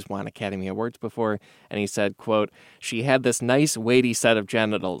 who's won Academy Awards before, and he said, quote, she had this nice weighty set of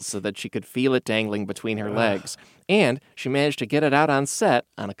genitals so that she could feel it dangling between her legs, and she managed to get it out on set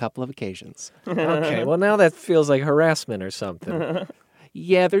on a couple of occasions. Okay, well now that feels like harassment or something.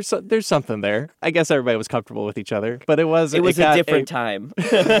 Yeah, there's something there. I guess everybody was comfortable with each other, but it was a different time.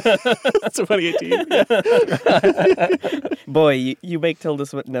 It's 2018. Boy, you make Tilda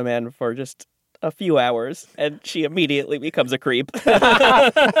Swinton a man for just a few hours, and she immediately becomes a creep.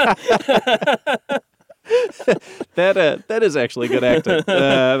 That is actually good acting.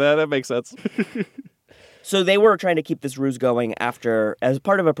 That makes sense. So they were trying to keep this ruse going as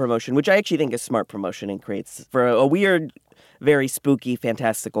part of a promotion, which I actually think is smart promotion and creates for a weird, very spooky,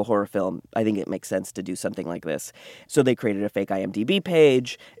 fantastical horror film. I think it makes sense to do something like this. So they created a fake IMDb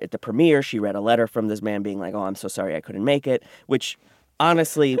page. At the premiere, she read a letter from this man being like, oh, I'm so sorry I couldn't make it, which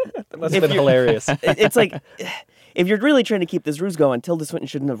honestly... That must have been hilarious. It's like... If you're really trying to keep this ruse going, Tilda Swinton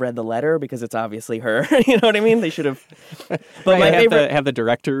shouldn't have read the letter because it's obviously her. You know what I mean? They should have. But my favorite have the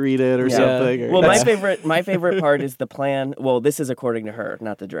director read it or something. Or... Well, my favorite part is the plan. Well, this is according to her,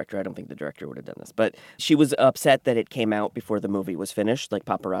 not the director. I don't think the director would have done this, but she was upset that it came out before the movie was finished. Like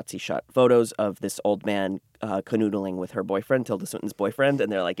paparazzi shot photos of this old man canoodling with her boyfriend, Tilda Swinton's boyfriend,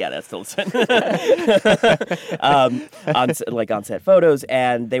 and they're like, yeah, that's Tilda Swinton. on set photos,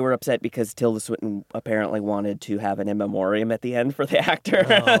 and they were upset because Tilda Swinton apparently wanted to have an in memoriam at the end for the actor,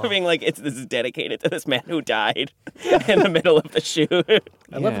 being like, this is dedicated to this man who died in the middle of the shoot.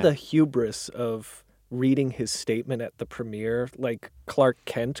 I love the hubris of reading his statement at the premiere, like Clark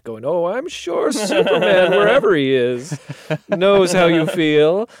Kent going, oh, I'm sure Superman, wherever he is, knows how you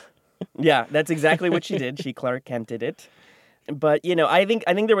feel. Yeah, that's exactly what she did. She Clark Kented it. But, you know, I think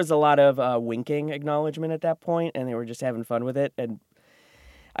there was a lot of winking acknowledgement at that point, and they were just having fun with it. And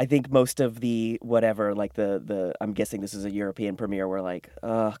I think most of the whatever, like the I'm guessing this is a European premiere, were like,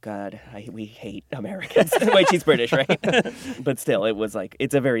 oh, God, we hate Americans. Wait, she's British, right? But still, it was like,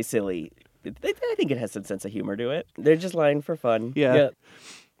 it's a very silly, I think it has some sense of humor to it. They're just lying for fun. Yeah.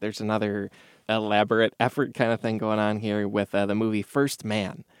 There's another elaborate effort kind of thing going on here with the movie First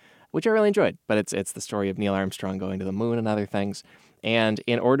Man. which I really enjoyed. But it's the story of Neil Armstrong going to the moon and other things. And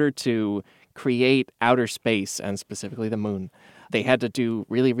in order to create outer space, and specifically the moon, they had to do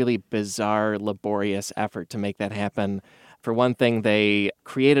really, really bizarre, laborious effort to make that happen. For one thing, they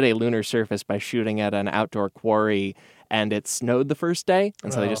created a lunar surface by shooting at an outdoor quarry, and it snowed the first day,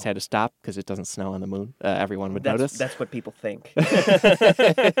 and so they just had to stop because it doesn't snow on the moon. Everyone would notice. That's what people think.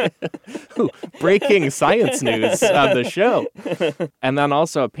 Ooh, breaking science news on the show. And then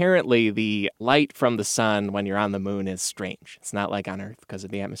also, apparently, the light from the sun when you're on the moon is strange. It's not like on Earth because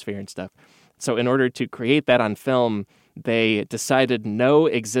of the atmosphere and stuff. So in order to create that on film, they decided no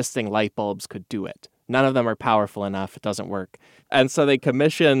existing light bulbs could do it. None of them are powerful enough. It doesn't work. And so they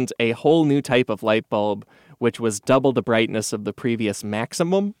commissioned a whole new type of light bulb, which was double the brightness of the previous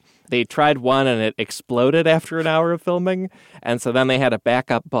maximum. They tried one and it exploded after an hour of filming. And so then they had a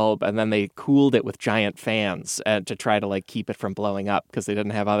backup bulb and then they cooled it with giant fans to try to like keep it from blowing up because they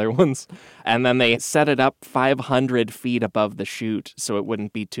didn't have other ones. And then they set it up 500 feet above the chute so it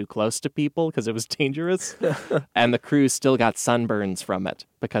wouldn't be too close to people because it was dangerous. And the crew still got sunburns from it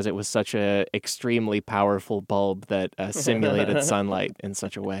because it was such a extremely powerful bulb that simulated sunlight in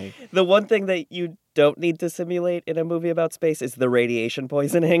such a way. The one thing that you don't need to simulate in a movie about space is the radiation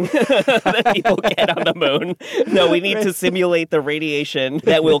poisoning that people get on the moon. No, we need to simulate the radiation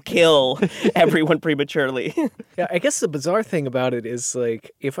that will kill everyone prematurely. Yeah, I guess the bizarre thing about it is,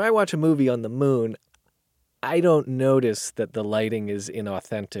 like, if I watch a movie on the moon, I don't notice that the lighting is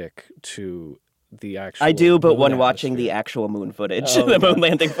inauthentic to the actual I do, but when moon watching the atmosphere. actual moon footage, Oh, the moon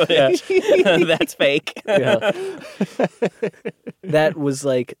landing footage, that's fake. Yeah. That was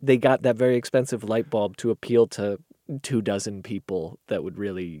like, they got that very expensive light bulb to appeal to 24 people that would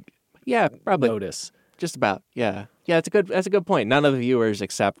really Yeah, probably. notice. Just about, yeah. Yeah, that's a good point. None of the viewers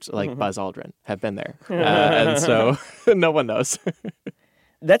except like Buzz Aldrin have been there. And so no one knows.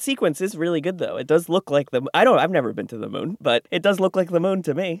 That sequence is really good, though. It does look like I've never been to the moon, but it does look like the moon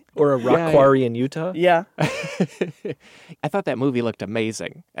to me. Or a rock Yeah, quarry in Utah. Yeah. I thought that movie looked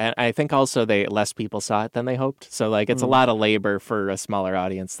amazing. And I think also less people saw it than they hoped. So like it's a lot of labor for a smaller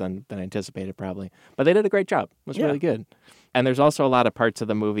audience than anticipated probably. But they did a great job. It was really good. And there's also a lot of parts of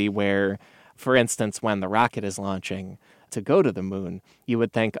the movie where, for instance, when the rocket is launching to go to the moon, you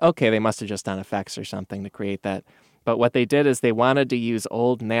would think, okay, they must have just done effects or something to create that. But what they did is they wanted to use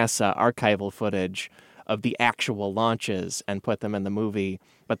old NASA archival footage of the actual launches and put them in the movie.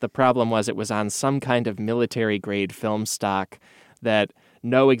 But the problem was it was on some kind of military-grade film stock that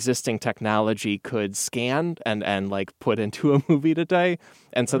no existing technology could scan and like put into a movie today.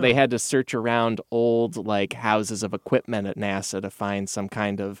 And so they had to search around old like houses of equipment at NASA to find some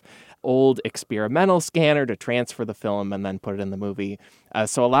kind of old experimental scanner to transfer the film and then put it in the movie.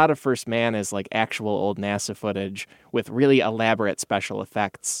 So a lot of First Man is like actual old NASA footage with really elaborate special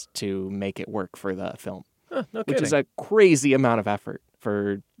effects to make it work for the film, No which kidding. is a crazy amount of effort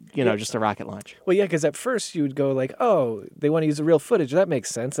for, just a rocket launch. Well, yeah, because at first you'd go like, oh, they want to use the real footage. That makes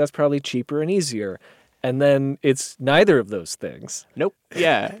sense. That's probably cheaper and easier. And then it's neither of those things. Nope.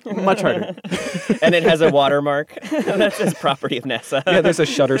 Yeah, much harder. And it has a watermark. That says property of NASA. Yeah, there's a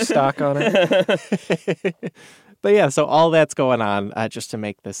Shutterstock on it. But yeah, so all that's going on just to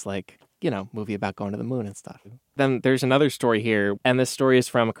make this like, movie about going to the moon and stuff. Then there's another story here, and this story is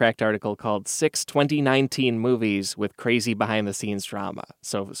from a Cracked article called 6 2019 Movies with Crazy Behind-the-Scenes Drama.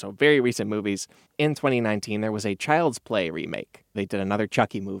 So very recent movies. In 2019, there was a Child's Play remake. They did another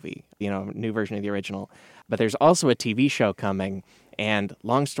Chucky movie, new version of the original. But there's also a TV show coming, and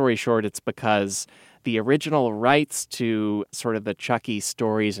long story short, it's because the original rights to sort of the Chucky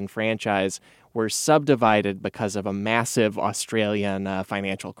stories and franchise were subdivided because of a massive Australian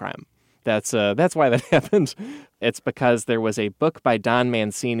financial crime. That's why that happened. It's because there was a book by Don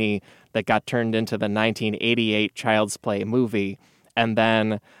Mancini that got turned into the 1988 Child's Play movie, and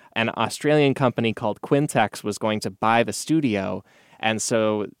then an Australian company called Quintex was going to buy the studio, and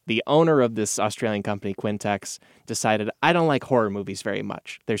so the owner of this Australian company, Quintex, decided, I don't like horror movies very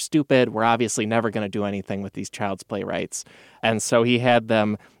much. They're stupid. We're obviously never going to do anything with these Child's Play rights. And so he had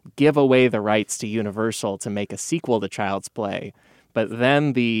them give away the rights to Universal to make a sequel to Child's Play. But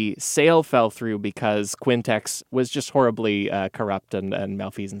then the sale fell through because Quintex was just horribly corrupt and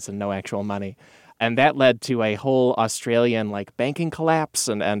malfeasance and no actual money. And that led to a whole Australian banking collapse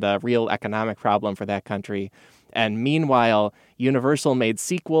and a real economic problem for that country. And meanwhile, Universal made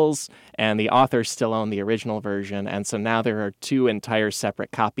sequels, and the authors still own the original version. And so now there are two entire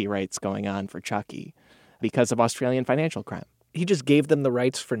separate copyrights going on for Chucky because of Australian financial crime. He just gave them the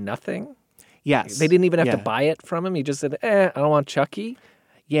rights for nothing? Yes. They didn't even have to Yeah. buy it from him? He just said, I don't want Chucky?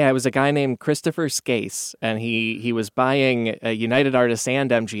 Yeah, it was a guy named Christopher Skase, and he was buying United Artists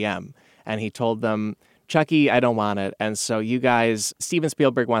and MGM, and he told them, Chucky, I don't want it, and so you guys, Steven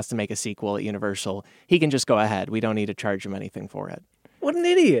Spielberg wants to make a sequel at Universal. He can just go ahead. We don't need to charge him anything for it. What an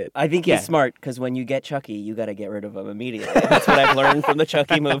idiot. I think he's smart, because when you get Chucky, you got to get rid of him immediately. That's what I've learned from the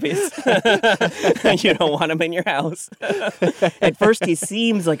Chucky movies. You don't want him in your house. At first, he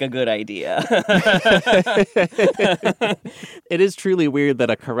seems like a good idea. It is truly weird that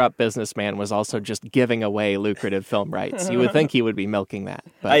a corrupt businessman was also just giving away lucrative film rights. You would think he would be milking that.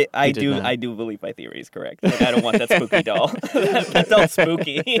 But I do believe my theory is correct. Like, I don't want that spooky doll. That doll's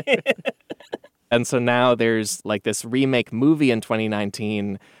spooky. And so now there's like this remake movie in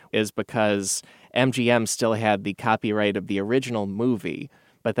 2019 is because MGM still had the copyright of the original movie,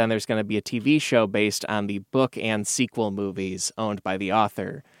 but then there's going to be a TV show based on the book and sequel movies owned by the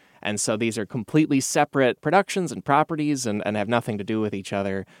author. And so these are completely separate productions and properties and have nothing to do with each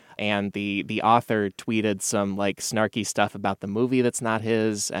other. And the author tweeted some like snarky stuff about the movie that's not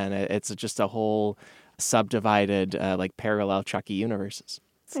his, and it's just a whole subdivided like parallel Chucky universes.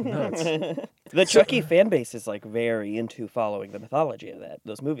 Nuts. The Chucky fan base is like very into following the mythology of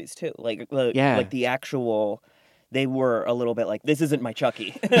those movies too. Like the actual, they were a little bit like, this isn't my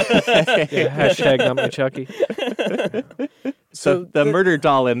Chucky. Hashtag not my Chucky. So the murder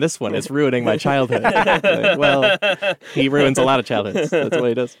doll in this one is ruining my childhood. Like, well, he ruins a lot of childhoods. That's what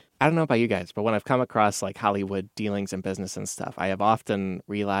he does. I don't know about you guys, but when I've come across like Hollywood dealings in business and stuff, I have often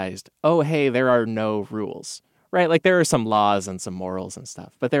realized, oh, hey, there are no rules. Right, like there are some laws and some morals and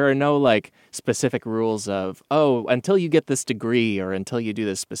stuff, but there are no like specific rules of, oh, until you get this degree or until you do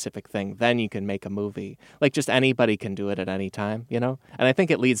this specific thing, then you can make a movie. Like just anybody can do it at any time, you know? And I think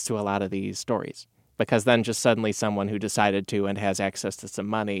it leads to a lot of these stories because then just suddenly someone who decided to and has access to some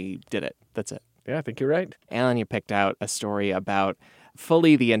money did it. That's it. Yeah, I think you're right. Alan, you picked out a story about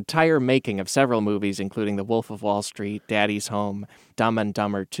fully the entire making of several movies, including The Wolf of Wall Street, Daddy's Home, Dumb and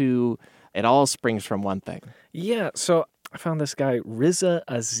Dumber 2. It all springs from one thing. Yeah, so I found this guy, Riza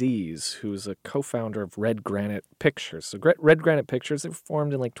Aziz, who's a co-founder of Red Granite Pictures. So Red Granite Pictures, they were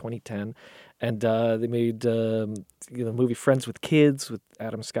formed in like 2010, and they made the movie Friends with Kids with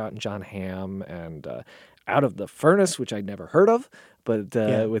Adam Scott and John Hamm, and Out of the Furnace, which I'd never heard of, but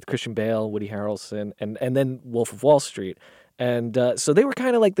with Christian Bale, Woody Harrelson, and then Wolf of Wall Street. And so they were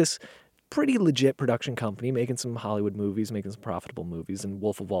kind of like this pretty legit production company, making some Hollywood movies, making some profitable movies, and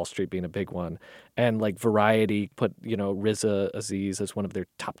Wolf of Wall Street being a big one. And like Variety put, Riza Aziz as one of their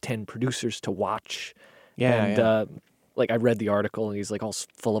top 10 producers to watch. Like I read the article and he's like all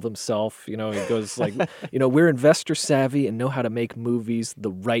full of himself, he goes like, we're investor savvy and know how to make movies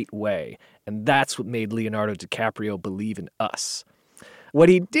the right way. And that's what made Leonardo DiCaprio believe in us. What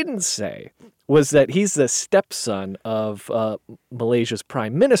he didn't say was that he's the stepson of Malaysia's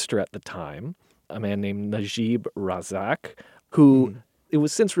prime minister at the time, a man named Najib Razak, who it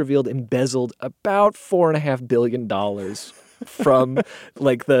was since revealed embezzled about $4.5 billion from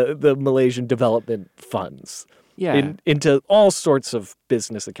like the Malaysian development funds into all sorts of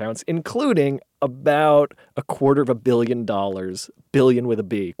business accounts, including about $250 million, billion with a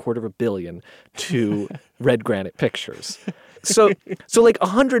B, $250 million to Red Granite Pictures. So like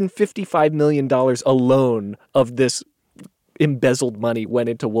 $155 million alone of this embezzled money went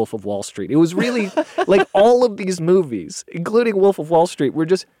into Wolf of Wall Street. It was really like all of these movies, including Wolf of Wall Street, were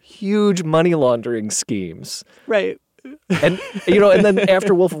just huge money laundering schemes. Right. And and then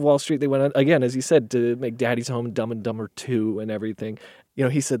after Wolf of Wall Street, they went on again, as he said, to make Daddy's Home, Dumb and Dumber 2 and everything.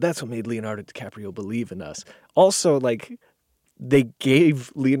 He said that's what made Leonardo DiCaprio believe in us. Also, like, they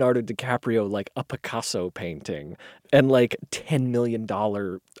gave Leonardo DiCaprio like a Picasso painting and like $10 million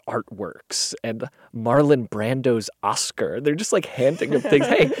artworks and Marlon Brando's Oscar. They're just like handing him things.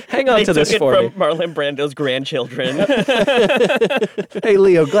 Hey, hang on to this for me. They took it from Marlon Brando's grandchildren. Hey,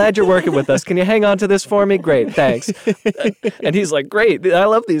 Leo, glad you're working with us. Can you hang on to this for me? Great, thanks. And he's like, great, I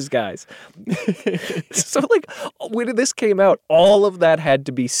love these guys. So like when this came out, all of that had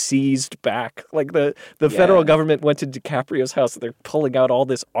to be seized back. Like the federal government went to DiCaprio's house. They're pulling out all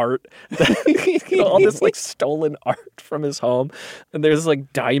this art, all this like stolen art from his home. And there's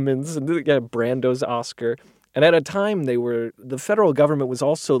like diamonds and they got Brando's Oscar. And at a time the federal government was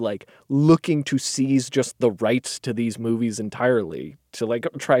also like looking to seize just the rights to these movies entirely to like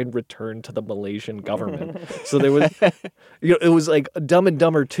try and return to the Malaysian government. So there was, it was like Dumb and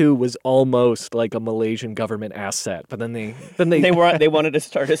Dumber 2 was almost like a Malaysian government asset, but then they wanted to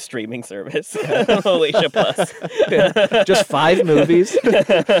start a streaming service, Malaysia Plus, just 5 movies.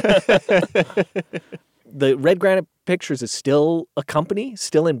 The Red Granite Pictures is still a company,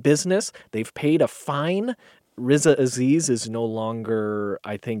 still in business. They've paid a fine. Riza Aziz is no longer,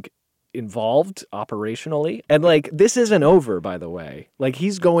 I think, involved operationally. And like, this isn't over, by the way. Like,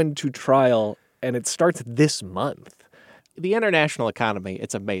 he's going to trial and it starts this month. The international economy,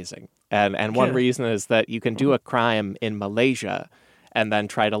 it's amazing. And one reason is that you can do a crime in Malaysia and then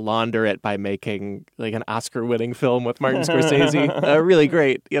try to launder it by making like an Oscar-winning film with Martin Scorsese. Really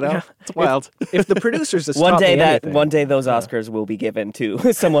great, you know? Yeah. It's wild. If the producers have one day those Oscars will be given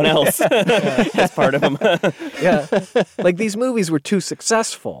to someone else as part of them. Yeah. Like, these movies were too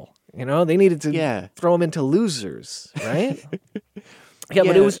successful, you know? They needed to throw them into losers, right? Yeah,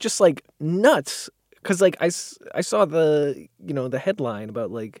 but it was just like nuts. Because like I saw the headline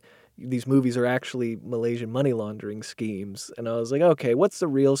about like these movies are actually Malaysian money laundering schemes. And I was like, okay, what's the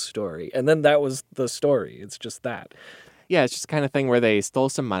real story? And then that was the story. It's just that. Yeah, it's just the kind of thing where they stole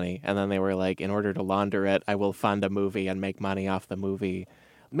some money and then they were like, in order to launder it, I will fund a movie and make money off the movie.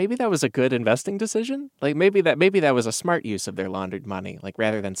 Maybe that was a good investing decision. Like maybe that was a smart use of their laundered money, like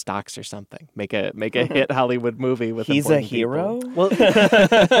rather than stocks or something. Make a hit Hollywood movie with He's a hero? People. Well, is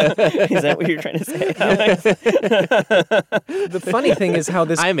that what you're trying to say, Alex? The funny thing is how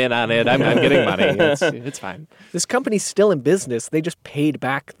this... I'm in on it. I'm getting money. It's fine. This company's still in business. They just paid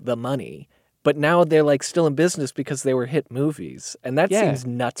back the money. But now they're like still in business because they were hit movies. And that seems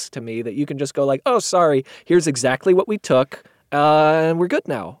nuts to me that you can just go like, oh, sorry, here's exactly what we took. And we're good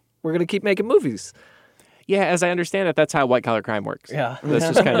now. We're going to keep making movies. Yeah, as I understand it, that's how white-collar crime works. Yeah. That's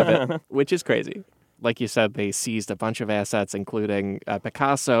just kind of it, which is crazy. Like you said, they seized a bunch of assets, including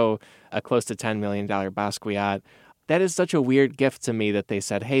Picasso, a close to $10 million Basquiat. That is such a weird gift to me that they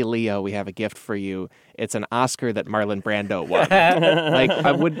said, hey, Leo, we have a gift for you. It's an Oscar that Marlon Brando won. Like,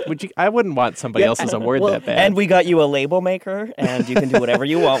 I wouldn't want somebody else's award that bad. And we got you a label maker, and you can do whatever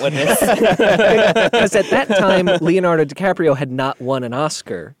you want with this. Because at that time, Leonardo DiCaprio had not won an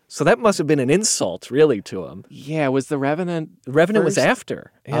Oscar. So that must have been an insult, really, to him. Yeah, was The Revenant The Revenant first? Was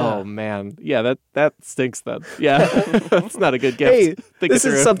after. Yeah. Oh, man. Yeah, that stinks then. Yeah, that's not a good gift. Hey, this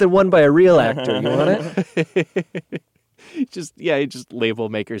is something won by a real actor. You want it? He just label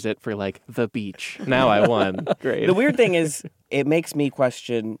makers it for like The Beach. Now I won. Great. The weird thing is, it makes me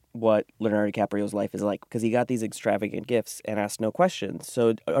question what Leonardo DiCaprio's life is like, because he got these extravagant gifts and asked no questions.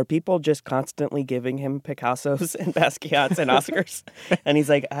 So are people just constantly giving him Picassos and Basquiats and Oscars? And he's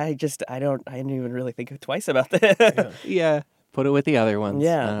like, I didn't even really think twice about that. Yeah. Put it with the other ones.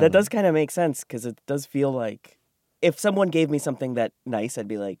 Yeah, that does kind of make sense, because it does feel like if someone gave me something that nice, I'd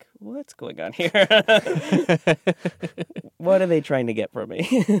be like, what's going on here? What are they trying to get from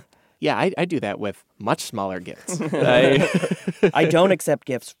me? Yeah, I do that with much smaller gifts. I don't accept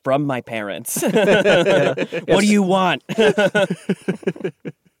gifts from my parents. What do you want?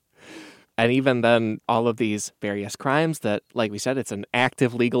 And even then, all of these various crimes that, like we said, it's an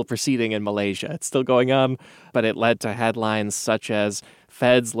active legal proceeding in Malaysia. It's still going on, but it led to headlines such as,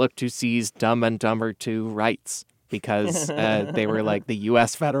 Feds look to seize Dumb and Dumber 2 rights. Because they were like, the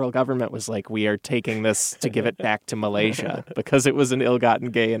U.S. federal government was like, we are taking this to give it back to Malaysia because it was an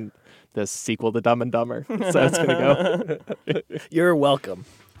ill-gotten gain in the sequel to Dumb and Dumber. So it's going to go. You're welcome.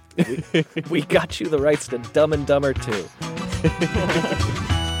 We got you the rights to Dumb and Dumber 2.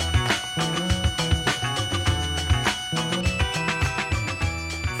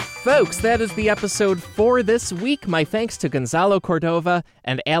 Folks, that is the episode for this week. My thanks to Gonzalo Cordova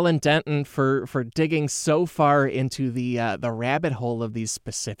and Alan Denton for digging so far into the rabbit hole of these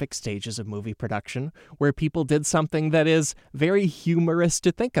specific stages of movie production, where people did something that is very humorous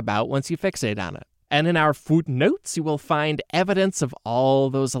to think about once you fixate on it. And in our footnotes, you will find evidence of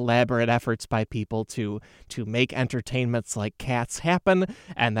all those elaborate efforts by people to make entertainments like Cats happen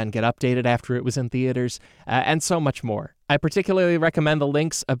and then get updated after it was in theaters, and so much more. I particularly recommend the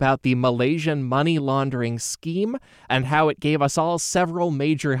links about the Malaysian money laundering scheme and how it gave us all several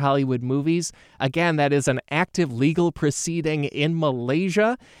major Hollywood movies. Again, that is an active legal proceeding in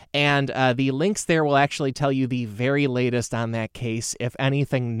Malaysia, and the links there will actually tell you the very latest on that case, if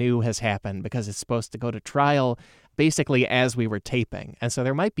anything new has happened, because it's supposed to go to trial basically as we were taping. And so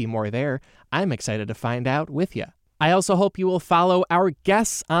there might be more there. I'm excited to find out with you. I also hope you will follow our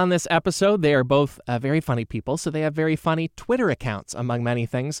guests on this episode. They are both very funny people, so they have very funny Twitter accounts, among many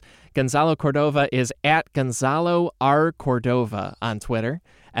things. Gonzalo Cordova is at Gonzalo R. Cordova on Twitter,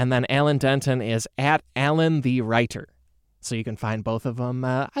 and then Alan Denton is at Alan the Writer. So you can find both of them,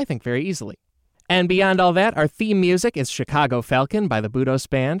 I think, very easily. And beyond all that, our theme music is Chicago Falcon by the Budos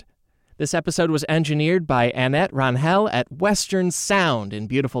Band. This episode was engineered by Annette Rangel at Western Sound in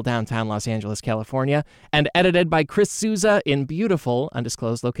beautiful downtown Los Angeles, California, and edited by Chris Souza in beautiful,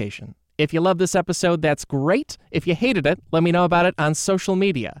 undisclosed location. If you love this episode, that's great. If you hated it, let me know about it on social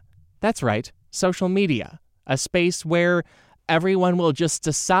media. That's right, social media. A space where everyone will just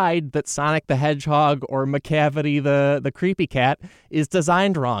decide that Sonic the Hedgehog or McCavity the creepy cat is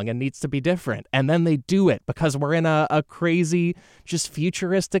designed wrong and needs to be different. And then they do it because we're in a crazy, just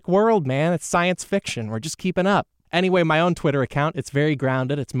futuristic world, man. It's science fiction. We're just keeping up. Anyway, my own Twitter account, it's very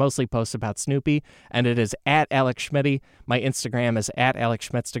grounded. It's mostly posts about Snoopy, and it is @AlexSchmitty. My Instagram is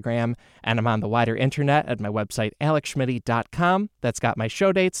 @AlexSchmitstagram, and I'm on the wider internet at my website, alexschmitty.com. That's got my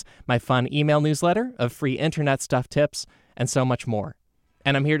show dates, my fun email newsletter of free internet stuff tips, and so much more.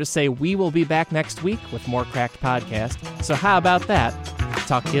 And I'm here to say we will be back next week with more Cracked Podcast. So how about that?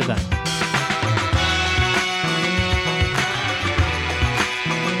 Talk to you then.